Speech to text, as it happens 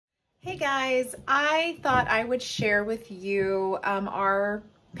Hey guys, I thought I would share with you our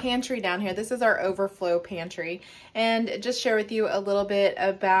pantry down here. This is our Overflow Pantry, and just share with you a little bit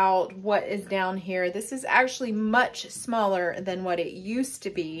about what is down here. This is actually much smaller than what it used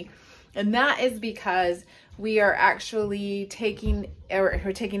to be, and that is because we are actually taking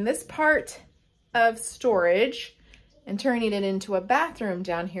this part of storage and turning it into a bathroom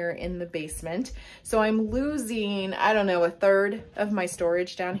down here in the basement. So I'm losing, I don't know, a third of my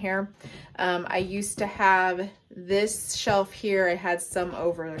storage down here. I used to have this shelf here. I had some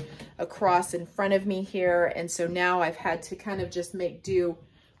over across in front of me here. And so now I've had to kind of just make do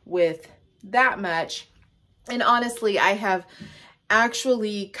with that much. And honestly, I have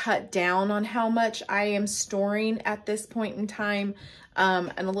actually cut down on how much I am storing at this point in time.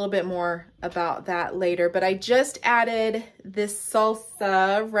 And a little bit more about that later, but I just added this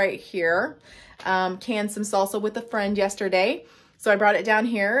salsa right here. Canned some salsa with a friend yesterday. So I brought it down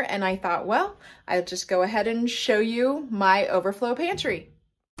here and I thought, well, I'll just go ahead and show you my Overflow Pantry.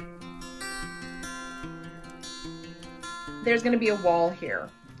 There's gonna be a wall here,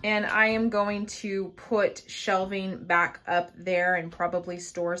 and I am going to put shelving back up there and probably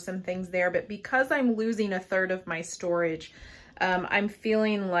store some things there. But because I'm losing a third of my storage, I'm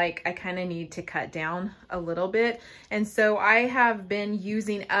feeling like I kind of need to cut down a little bit. And so I have been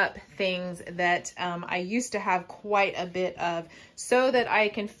using up things that I used to have quite a bit of so that I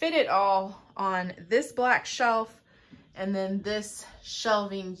can fit it all on this black shelf and then this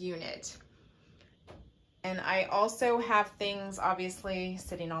shelving unit. And I also have things obviously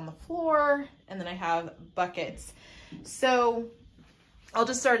sitting on the floor, and then I have buckets. So I'll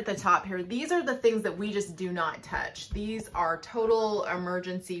just start at the top here. These are the things that we just do not touch. These are total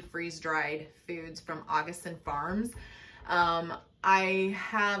emergency freeze-dried foods from Augustin Farms. I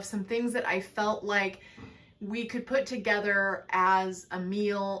have some things that I felt like we could put together as a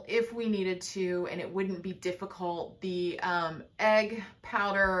meal if we needed to, and it wouldn't be difficult. The egg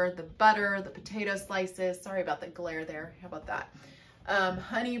powder, the butter, the potato slices, sorry about the glare there, how about that?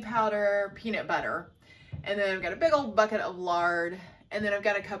 Honey powder, peanut butter, and then I've got a big old bucket of lard. And then I've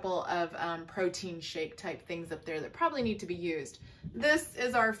got a couple of protein shake type things up there that probably need to be used. This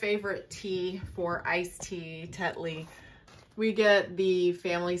is our favorite tea for iced tea, Tetley. We get the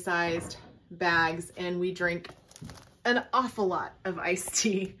family sized bags and we drink an awful lot of iced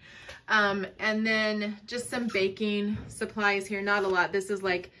tea. And then just some baking supplies here, not a lot. This is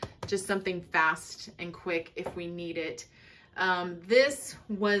like just something fast and quick if we need it. This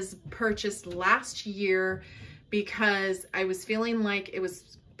was purchased last year because I was feeling like it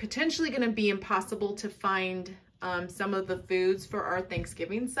was potentially going to be impossible to find some of the foods for our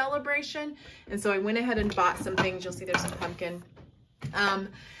Thanksgiving celebration. And so I went ahead and bought some things. You'll see there's some pumpkin.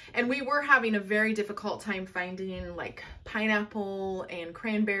 And we were having a very difficult time finding like pineapple and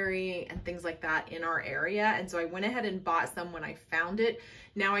cranberry and things like that in our area. And so I went ahead and bought some when I found it.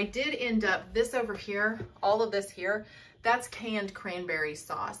 Now I did end up, this over here, all of this here, that's canned cranberry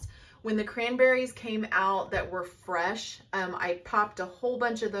sauce. When the cranberries came out that were fresh, I popped a whole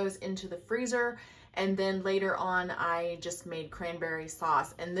bunch of those into the freezer, and then later on I just made cranberry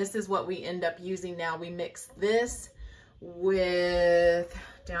sauce, and this is what we end up using now. We mix this with,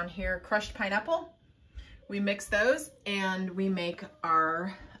 down here, crushed pineapple. We mix those and we make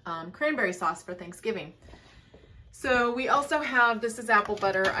our cranberry sauce for Thanksgiving. So we also have, this is apple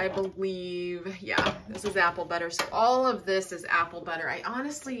butter, I believe. Yeah, this is apple butter. So all of this is apple butter. I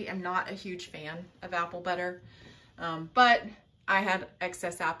honestly am not a huge fan of apple butter, but I had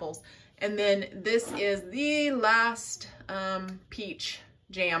excess apples. And then this is the last peach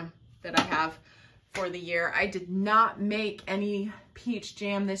jam that I have for the year. I did not make any peach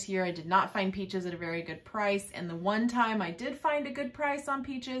jam this year. I did not find peaches at a very good price. And the one time I did find a good price on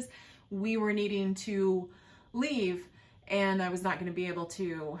peaches, we were needing to leave and I was not going to be able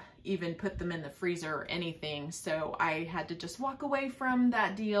to even put them in the freezer or anything. So I had to just walk away from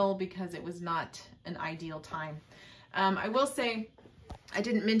that deal because it was not an ideal time. I will say, I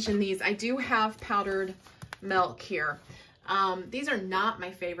didn't mention these. I do have powdered milk here. These are not my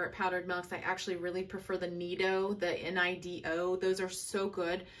favorite powdered milks. I actually really prefer the Nido, the Nido. Those are so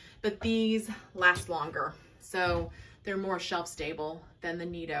good, but these last longer. So they're more shelf stable than the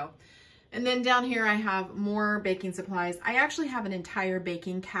Nido. And then down here I have more baking supplies. I actually have an entire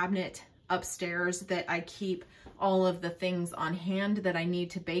baking cabinet upstairs that I keep all of the things on hand that I need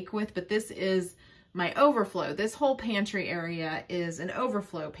to bake with, but this is my overflow. This whole pantry area is an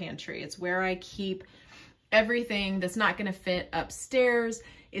overflow pantry. It's where I keep everything that's not gonna fit upstairs.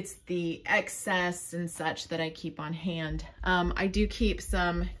 It's the excess and such that I keep on hand. I do keep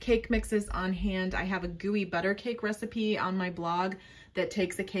some cake mixes on hand. I have a gooey butter cake recipe on my blog that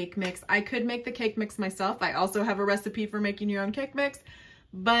takes a cake mix. I could make the cake mix myself. I also have a recipe for making your own cake mix,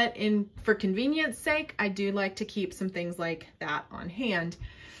 but for convenience sake, I do like to keep some things like that on hand.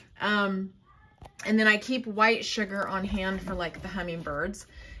 And then I keep white sugar on hand for like the hummingbirds,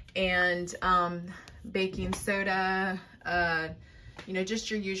 and baking soda, you know, just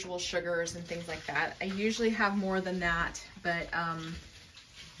your usual sugars and things like that. I usually have more than that, but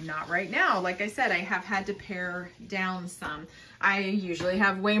not right now. Like I said, I have had to pare down some. I usually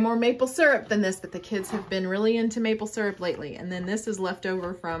have way more maple syrup than this, but the kids have been really into maple syrup lately. And then this is left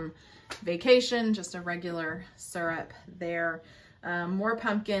over from vacation, just a regular syrup there. More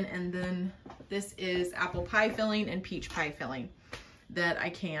pumpkin, and then this is apple pie filling and peach pie filling that I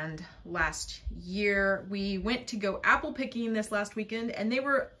canned last year. We went to go apple picking this last weekend, and they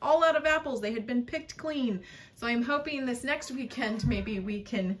were all out of apples. They had been picked clean. So I'm hoping this next weekend, maybe we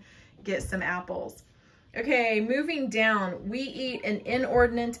can get some apples. Okay, moving down, we eat an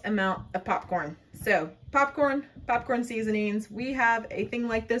inordinate amount of popcorn. So popcorn seasonings. We have a thing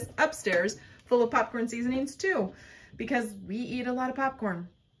like this upstairs full of popcorn seasonings too, because we eat a lot of popcorn.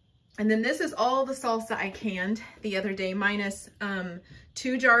 And then this is all the salsa I canned the other day, minus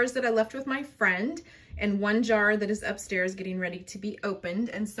 2 jars that I left with my friend and 1 jar that is upstairs getting ready to be opened.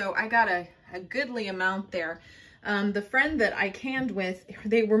 And so I got a goodly amount there. The friend that I canned with,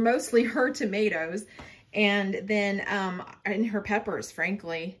 they were mostly her tomatoes and then and her peppers,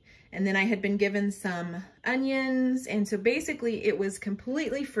 frankly. And then I had been given some onions. And so basically it was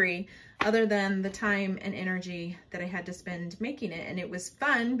completely free, other than the time and energy that I had to spend making it. And it was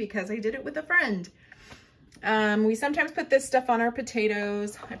fun because I did it with a friend. We sometimes put this stuff on our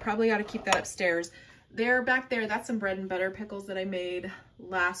potatoes. I probably ought to keep that upstairs. There, back there, that's some bread and butter pickles that I made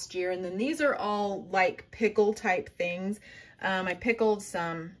last year. And then these are all like pickle type things. I pickled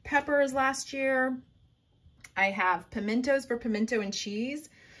some peppers last year. I have pimentos for pimento and cheese.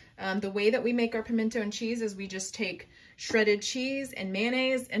 The way that we make our pimento and cheese is we just take shredded cheese and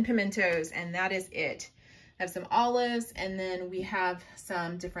mayonnaise and pimentos, and that is it. I have some olives, and then we have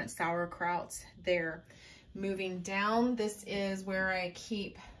some different sauerkrauts there. Moving down, this is where I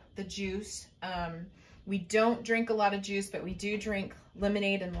keep the juice. We don't drink a lot of juice, but we do drink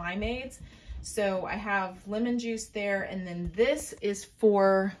lemonade and limeades. So I have lemon juice there, and then this is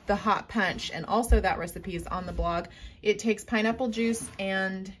for the hot punch, and also that recipe is on the blog. It takes pineapple juice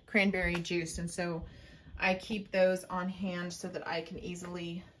and cranberry juice, and so I keep those on hand so that I can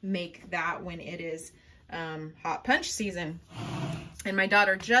easily make that when it is hot punch season. And my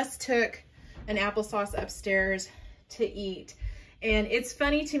daughter just took an applesauce upstairs to eat. And it's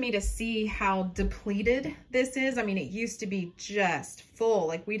funny to me to see how depleted this is. I mean, it used to be just full.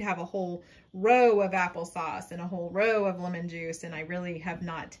 Like we'd have a whole row of applesauce and a whole row of lemon juice. And I really have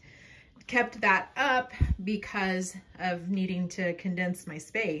not kept that up because of needing to condense my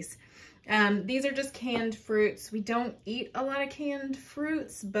space. These are just canned fruits. We don't eat a lot of canned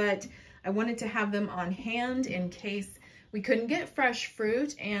fruits, but I wanted to have them on hand in case we couldn't get fresh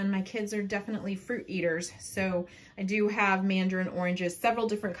fruit, and my kids are definitely fruit eaters. So I do have mandarin oranges, several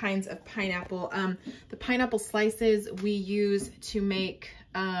different kinds of pineapple. The pineapple slices we use to make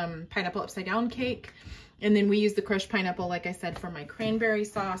pineapple upside down cake. And then we use the crushed pineapple, like I said, for my cranberry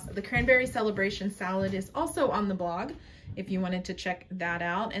sauce. The cranberry celebration salad is also on the blog if you wanted to check that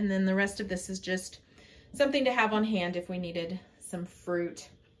out. And then the rest of this is just something to have on hand if we needed some fruit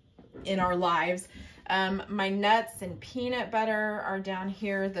in our lives. My nuts and peanut butter are down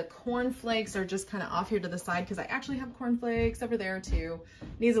here. The corn flakes are just kind of off here to the side because I actually have corn flakes over there too.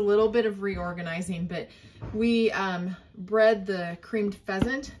 Needs a little bit of reorganizing, but we bread the creamed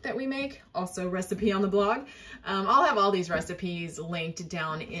pheasant that we make, also recipe on the blog. I'll have all these recipes linked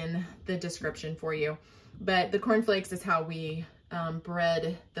down in the description for you. But the corn flakes is how we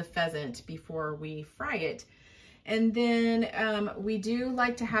bread the pheasant before we fry it. And then we do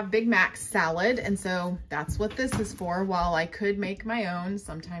like to have Big Mac salad, and so that's what this is for. While I could make my own,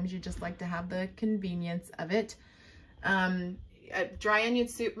 sometimes you just like to have the convenience of it. A dry onion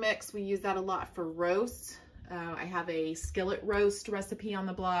soup mix, we use that a lot for roasts. I have a skillet roast recipe on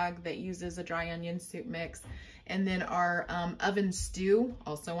the blog that uses a dry onion soup mix. And then our oven stew,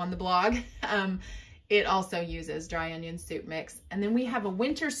 also on the blog. It also uses dry onion soup mix. And then we have a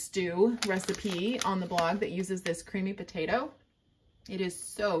winter stew recipe on the blog that uses this creamy potato. It is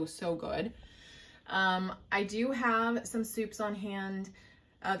so, so good. I do have some soups on hand.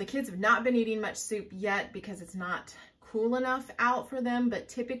 The kids have not been eating much soup yet because it's not cool enough out for them, but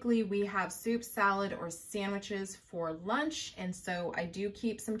typically we have soup, salad, or sandwiches for lunch. And so I do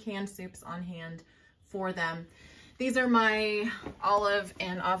keep some canned soups on hand for them. These are my olive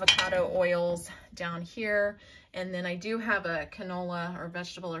and avocado oils down here. And then I do have a canola or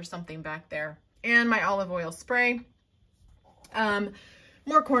vegetable or something back there. And my olive oil spray.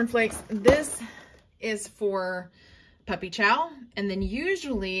 More cornflakes. This is for puppy chow. And then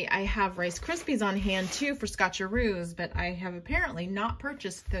usually I have Rice Krispies on hand too for Scotcheroos, but I have apparently not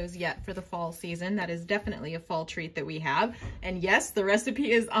purchased those yet for the fall season. That is definitely a fall treat that we have. And yes, the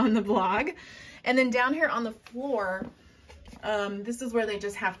recipe is on the blog. And then down here on the floor, this is where they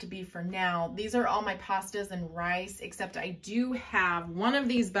just have to be for now. These are all my pastas and rice, except I do have one of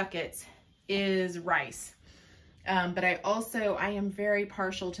these buckets is rice. But I am very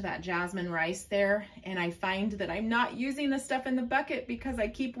partial to that jasmine rice there. And I find that I'm not using the stuff in the bucket because I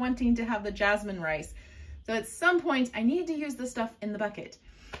keep wanting to have the jasmine rice. So at some point I need to use the stuff in the bucket.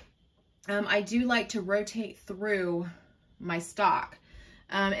 I do like to rotate through my stock.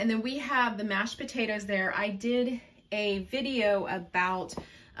 And then we have the mashed potatoes there. I did a video about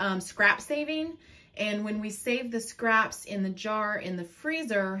scrap saving. And when we save the scraps in the jar in the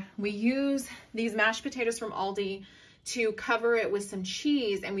freezer, we use these mashed potatoes from Aldi to cover it with some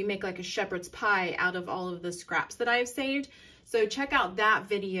cheese, and we make like a shepherd's pie out of all of the scraps that I've saved. So check out that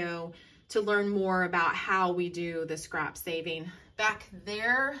video to learn more about how we do the scrap saving. Back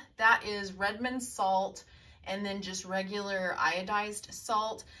there, that is Redmond salt and then just regular iodized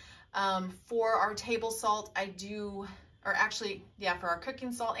salt. For our table salt, for our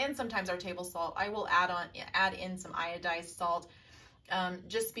cooking salt and sometimes our table salt, I will add in some iodized salt,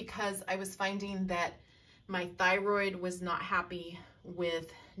 just because I was finding that my thyroid was not happy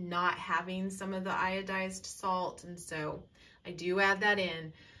with not having some of the iodized salt, and so I do add that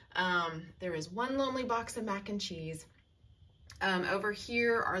in. There is one lonely box of mac and cheese. Over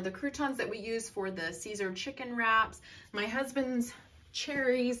here are the croutons that we use for the Caesar chicken wraps. My husband's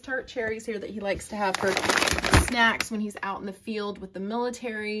tart cherries here that he likes to have for snacks when he's out in the field with the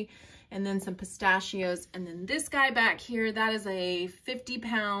military, and then some pistachios. And then this guy back here, that is a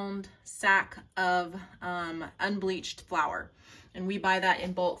 50-pound sack of unbleached flour. And we buy that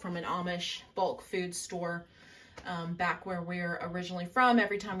in bulk from an Amish bulk food store back where we're originally from.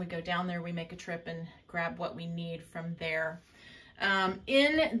 Every time we go down there, we make a trip and grab what we need from there.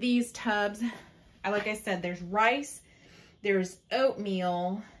 In these tubs, like I said, there's rice, there's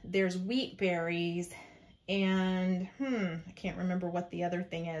oatmeal, there's wheat berries, and I can't remember what the other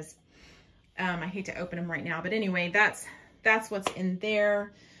thing is. I hate to open them right now, but anyway, that's what's in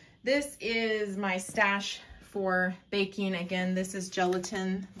there. This is my stash for baking. Again, this is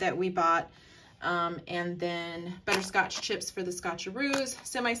gelatin that we bought, and then butterscotch chips for the Scotcheroos,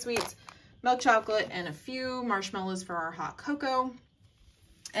 semi-sweets, milk chocolate, and a few marshmallows for our hot cocoa.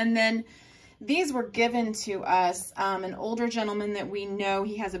 And then these were given to us, an older gentleman that we know.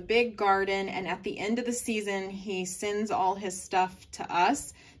 He has a big garden, and at the end of the season, he sends all his stuff to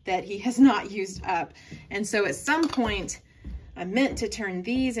us that he has not used up. And so at some point, I meant to turn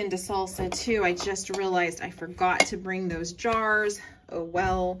these into salsa too. I just realized I forgot to bring those jars. Oh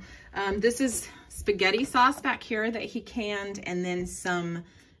well. This is spaghetti sauce back here that he canned, and then some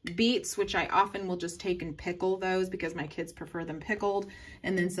beets, which I often will just take and pickle those because my kids prefer them pickled,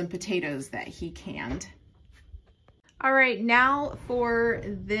 and then some potatoes that he canned. All right, now for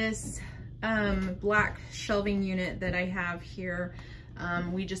this black shelving unit that I have here.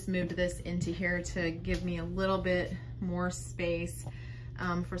 We just moved this into here to give me a little bit more space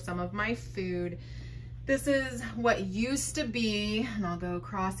for some of my food. This is what used to be, and I'll go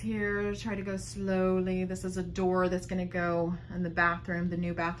across here, try to go slowly. This is a door that's gonna go in the bathroom, the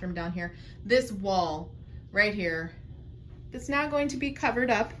new bathroom down here. This wall right here, it's now going to be covered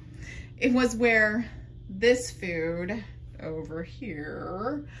up. It was where this food over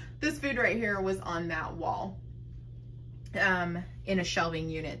here, this food right here was on that wall in a shelving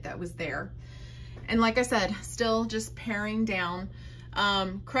unit that was there. And like I said, still just paring down.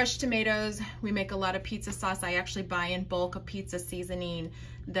 Crushed tomatoes, we make a lot of pizza sauce. I actually buy in bulk a pizza seasoning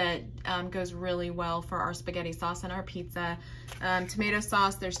that goes really well for our spaghetti sauce and our pizza. Tomato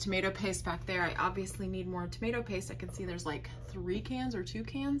sauce, there's tomato paste back there. I obviously need more tomato paste. I can see there's like 3 cans or 2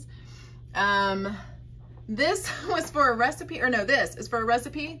 cans. This was for a recipe, or no, this is for a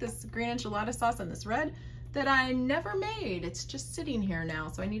recipe, this green enchilada sauce and this red that I never made. It's just sitting here now,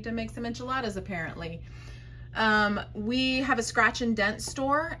 so I need to make some enchiladas apparently. We have a scratch and dent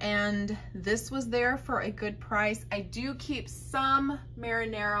store, and this was there for a good price. I do keep some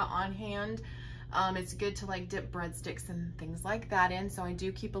marinara on hand. It's good to like dip breadsticks and things like that in, so I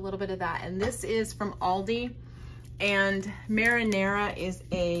do keep a little bit of that. And this is from Aldi, and marinara is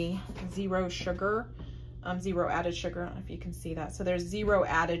a zero sugar, zero added sugar. I don't know if you can see that. So there's zero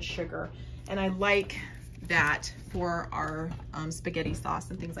added sugar, and I like that for our spaghetti sauce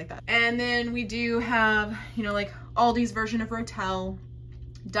and things like that. And then we do have, you know, like Aldi's version of Rotel,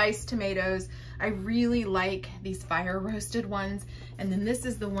 diced tomatoes. I really like these fire roasted ones. And then this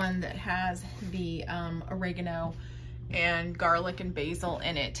is the one that has the oregano and garlic and basil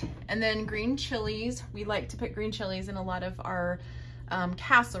in it. And then green chilies. We like to put green chilies in a lot of our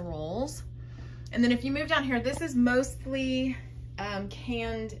casseroles. And then if you move down here, this is mostly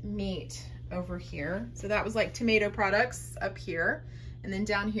canned meat over here. So that was like tomato products up here. And then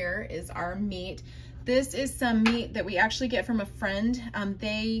down here is our meat. This is some meat that we actually get from a friend.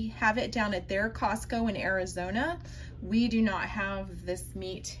 They have it down at their Costco in Arizona. We do not have this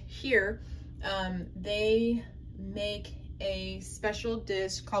meat here. They make a special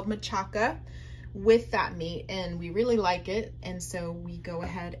dish called machaca with that meat, and we really like it. And so we go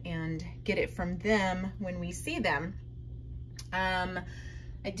ahead and get it from them when we see them.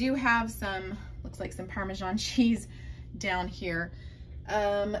 I do have some, looks like some Parmesan cheese down here.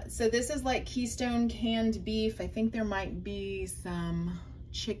 So this is like Keystone canned beef. I think there might be some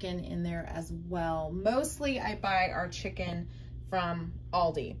chicken in there as well. Mostly I buy our chicken from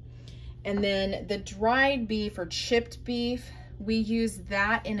Aldi. And then the dried beef or chipped beef, we use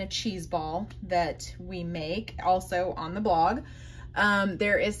that in a cheese ball that we make also on the blog.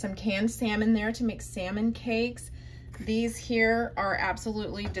 There is some canned salmon there to make salmon cakes. These here are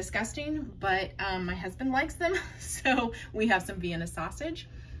absolutely disgusting, but my husband likes them, so we have some Vienna sausage.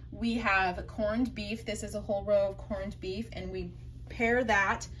 We have corned beef. This is a whole row of corned beef, and we pair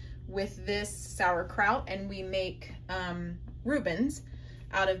that with this sauerkraut, and we make Reubens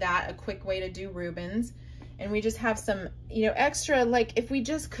out of that, a quick way to do Reubens. And we just have some, you know, extra, like if we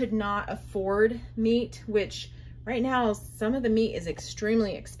just could not afford meat, which right now, some of the meat is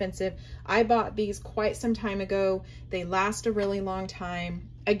extremely expensive. I bought these quite some time ago. They last a really long time.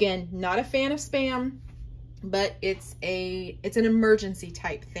 Again, not a fan of Spam, but it's an emergency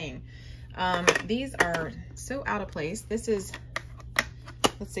type thing. These are so out of place. This is,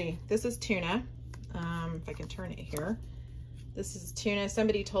 let's see, this is tuna. If I can turn it here. This is tuna.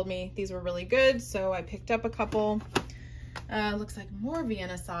 Somebody told me these were really good, so I picked up a couple. Looks like more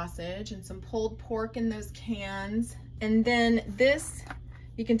Vienna sausage and some pulled pork in those cans. And then this,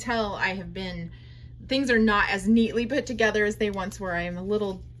 you can tell things are not as neatly put together as they once were. I am a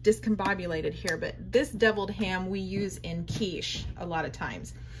little discombobulated here, but this deviled ham we use in quiche a lot of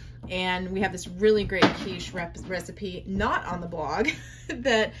times. And we have this really great quiche recipe, not on the blog,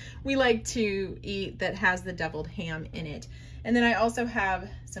 that we like to eat that has the deviled ham in it. And then I also have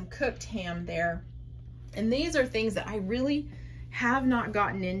some cooked ham there. And these are things that I really have not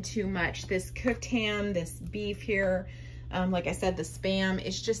gotten into much. This cooked ham, this beef here, like I said, the Spam,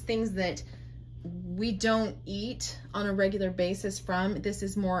 it's just things that we don't eat on a regular basis from. This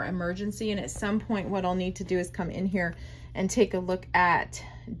is more emergency. And at some point, what I'll need to do is come in here and take a look at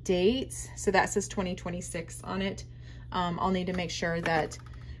dates. So that says 2026 on it. I'll need to make sure that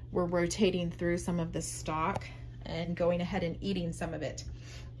we're rotating through some of the stock and going ahead and eating some of it,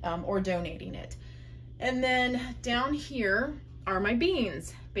 or donating it. And then down here are my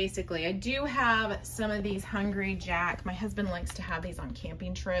beans, basically. I do have some of these Hungry Jack. My husband likes to have these on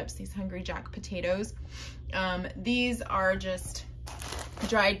camping trips, these Hungry Jack potatoes. These are just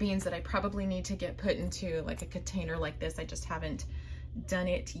dried beans that I probably need to get put into like a container like this. I just haven't done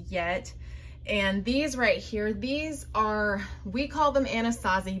it yet. And these right here, these are, we call them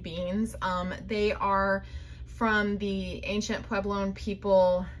Anasazi beans. They are from the ancient Puebloan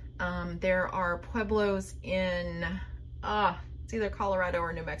people. There are pueblos in, it's either Colorado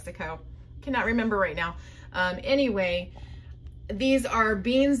or New Mexico. Cannot remember right now. Anyway, these are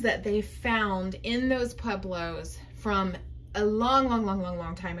beans that they found in those pueblos from a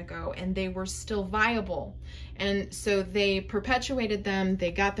long time ago, and they were still viable. And so they perpetuated them,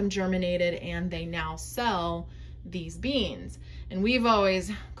 they got them germinated, and they now sell these beans. And we've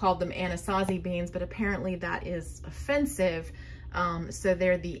always called them Anasazi beans, but apparently that is offensive. So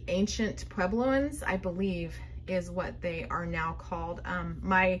they're the ancient Puebloans, I believe, is what they are now called.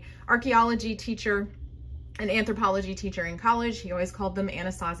 My archaeology teacher and anthropology teacher in college, he always called them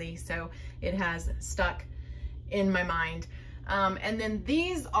Anasazi, so it has stuck in my mind. And then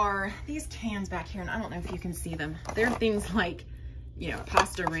these are these cans back here, and I don't know if you can see them. They're things like, you know,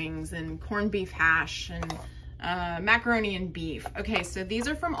 pasta rings and corned beef hash and macaroni and beef. Okay, so these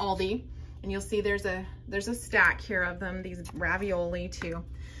are from Aldi, and you'll see there's a stack here of them, these ravioli too.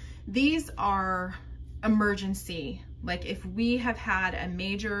 These are emergency, like if we have had a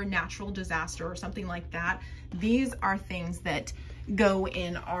major natural disaster or something like that, these are things that go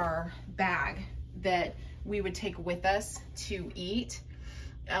in our bag that we would take with us to eat.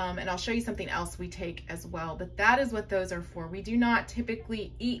 and I'll show you something else we take as well, but that is what those are for. We do not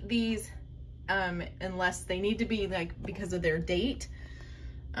typically eat these unless they need to be, like, because of their date.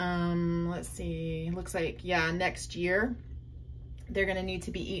 Let's see, looks like, yeah, next year they're gonna need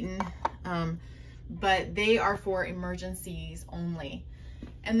to be eaten, but they are for emergencies only.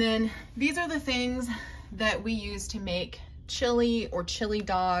 And then these are the things that we use to make chili or chili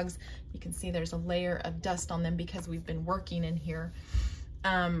dogs. You can see there's a layer of dust on them because we've been working in here.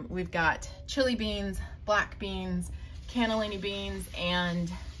 We've got chili beans, black beans, cannellini beans,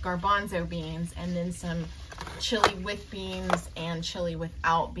 and garbanzo beans, and then some chili with beans and chili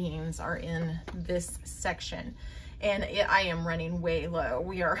without beans are in this section. And I am running way low.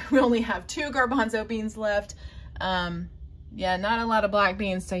 We only have 2 garbanzo beans left. Yeah, not a lot of black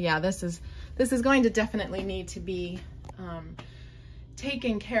beans. So yeah, this is going to definitely need to be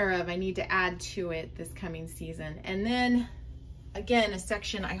taken care of. I need to add to it this coming season. And then again, a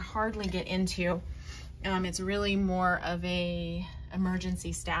section I hardly get into. It's really more of a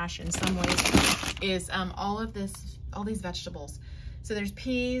emergency stash in some ways, is all these vegetables. So there's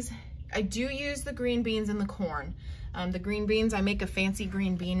peas. I do use the green beans and the corn. The green beans, I make a fancy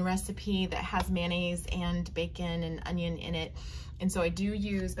green bean recipe that has mayonnaise and bacon and onion in it. And so I do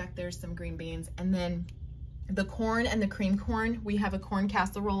use, back there's some green beans. And then the corn and the cream corn, we have a corn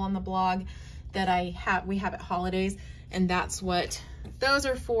casserole on the blog that we have at holidays, and that's what those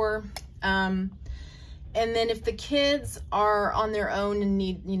are for. And then if the kids are on their own and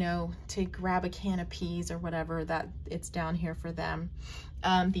need, you know, to grab a can of peas or whatever, that it's down here for them.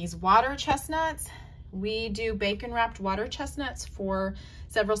 These water chestnuts, we do bacon wrapped water chestnuts for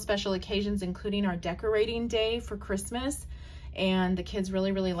several special occasions, including our decorating day for Christmas. And the kids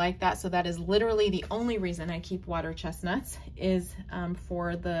really, really like that. So that is literally the only reason I keep water chestnuts, is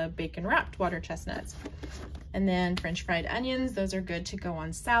for the bacon wrapped water chestnuts. And then French fried onions, those are good to go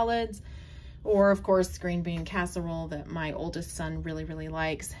on salads. Or of course, green bean casserole that my oldest son really, really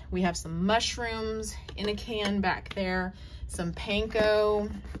likes. We have some mushrooms in a can back there, some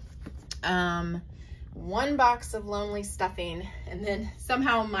panko, 1 box of lonely stuffing, and then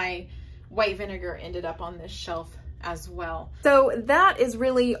somehow my white vinegar ended up on this shelf as well. So that is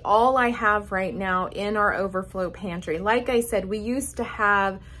really all I have right now in our overflow pantry. Like I said, we used to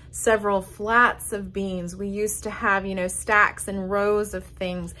have several flats of beans. We used to have, you know, stacks and rows of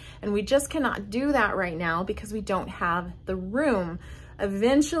things, and we just cannot do that right now because we don't have the room.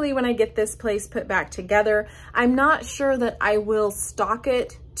 Eventually, when I get this place put back together, I'm not sure that I will stock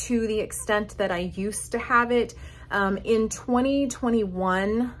it to the extent that I used to have it. In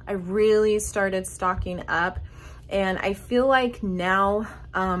 2021, I really started stocking up, and I feel like now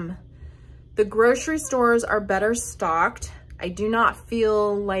the grocery stores are better stocked. I do not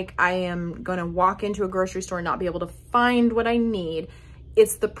feel like I am gonna walk into a grocery store and not be able to find what I need.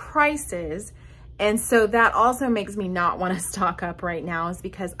 It's the prices. And so that also makes me not wanna stock up right now, is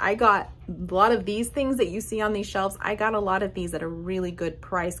because I got a lot of these things that you see on these shelves. I got a lot of these at a really good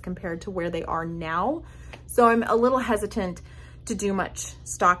price compared to where they are now. So I'm a little hesitant to do much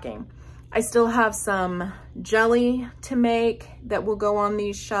stocking. I still have some jelly to make that will go on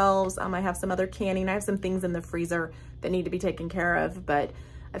these shelves. I have some other canning. I have some things in the freezer that need to be taken care of, but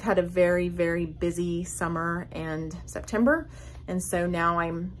I've had a very, very busy summer and September. And so now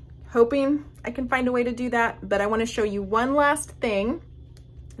I'm hoping I can find a way to do that. But I want to show you one last thing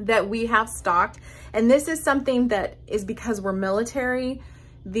that we have stocked. And this is something that is because we're military.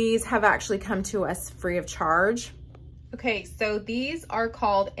 These have actually come to us free of charge. Okay, so these are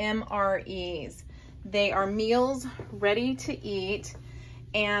called MREs. They are meals ready to eat.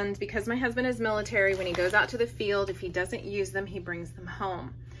 And because my husband is military, when he goes out to the field, if he doesn't use them, he brings them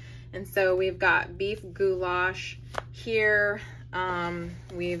home. And so we've got beef goulash here.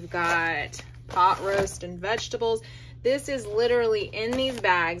 We've got pot roast and vegetables. This is literally in these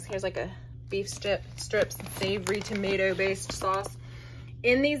bags. Here's like a beef strips, savory tomato-based sauce.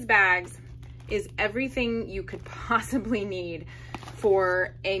 In these bags is everything you could possibly need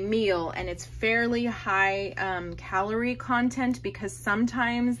for a meal, and it's fairly high calorie content because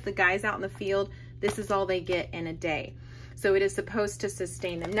sometimes the guys out in the field, this is all they get in a day. So it is supposed to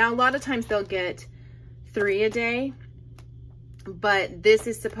sustain them. Now, a lot of times they'll get 3 a day, but this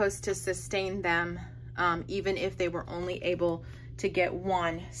is supposed to sustain them even if they were only able to get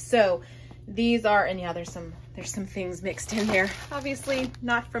 1. So these are, and yeah, there's some things mixed in there, obviously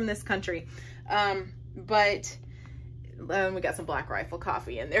not from this country, but we got some Black Rifle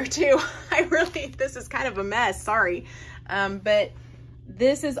coffee in there too. This is kind of a mess, sorry. But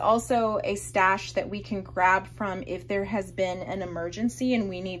this is also a stash that we can grab from if there has been an emergency and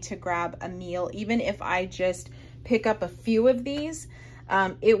we need to grab a meal. Even if I just pick up a few of these,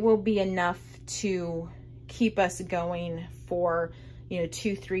 it will be enough to keep us going for, you know,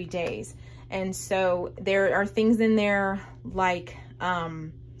 2-3 days. And so there are things in there like,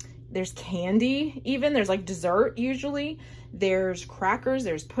 there's candy even, there's like dessert usually, there's crackers,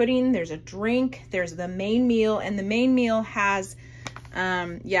 there's pudding, there's a drink, there's the main meal, and the main meal has,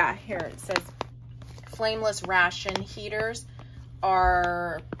 yeah, here it says flameless ration heaters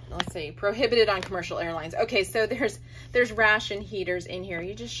are, let's see, prohibited on commercial airlines. Okay, so there's ration heaters in here.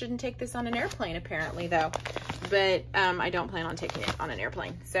 You just shouldn't take this on an airplane apparently though, but I don't plan on taking it on an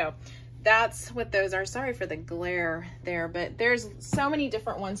airplane. So that's what those are. Sorry for the glare there, but there's so many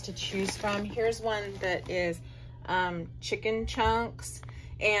different ones to choose from. Here's one that is chicken chunks,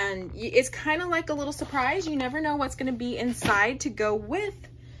 and it's kind of like a little surprise. You never know what's going to be inside to go with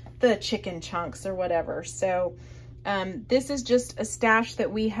the chicken chunks or whatever. So this is just a stash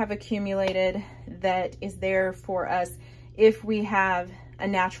that we have accumulated that is there for us if we have a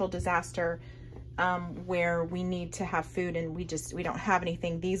natural disaster where we need to have food and we don't have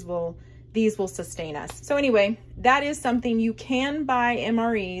anything. These will sustain us. So anyway, that is something. You can buy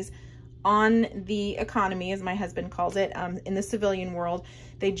MREs on the economy, as my husband calls it, in the civilian world.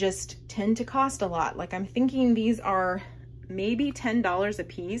 They just tend to cost a lot. Like, I'm thinking these are maybe $10 a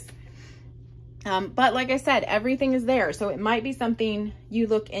piece. But like I said, everything is there. So it might be something you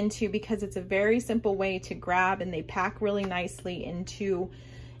look into because it's a very simple way to grab, and they pack really nicely into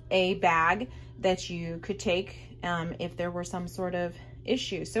a bag that you could take if there were some sort of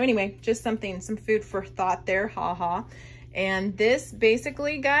issue. So anyway, just some food for thought there, haha. And this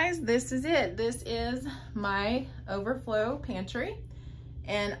basically, guys, this is it. This is my overflow pantry.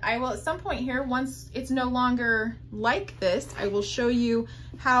 And I will, at some point here, once it's no longer like this, I will show you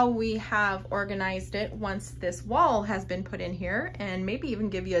how we have organized it once this wall has been put in here, and maybe even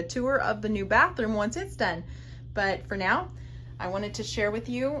give you a tour of the new bathroom once it's done. But for now, I wanted to share with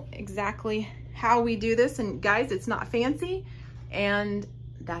you exactly how we do this. And guys, it's not fancy, and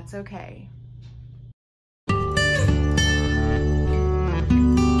that's okay.